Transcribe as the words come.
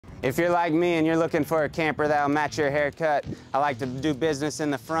If you're like me and you're looking for a camper that'll match your haircut, I like to do business in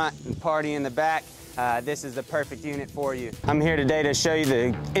the front and party in the back. This is the perfect unit for you. I'm here today to show you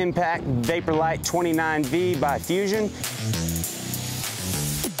the Impact Vaporlite 29V by Fuzion.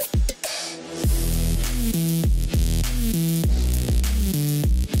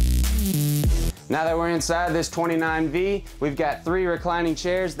 Now that we're inside this 29V, we've got 3 reclining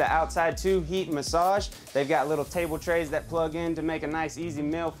chairs. The outside 2 heat and massage. They've got little table trays that plug in to make a nice easy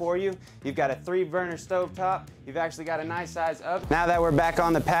meal for you. You've got a 3-burner stovetop. You've actually got a nice size oven. Now that we're back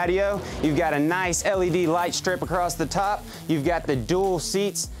on the patio, you've got a nice LED light strip across the top. You've got the dual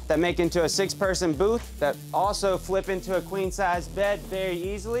seats that make into a 6-person booth that also flip into a queen size bed very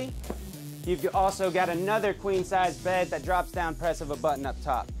easily. You've also got another queen size bed that drops down press of a button up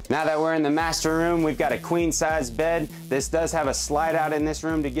top. Now that we're in the master room, we've got a queen size bed. This does have a slide out in this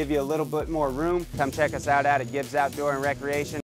room to give you a little bit more room. Come check us out at Gibbs Outdoor and Recreation.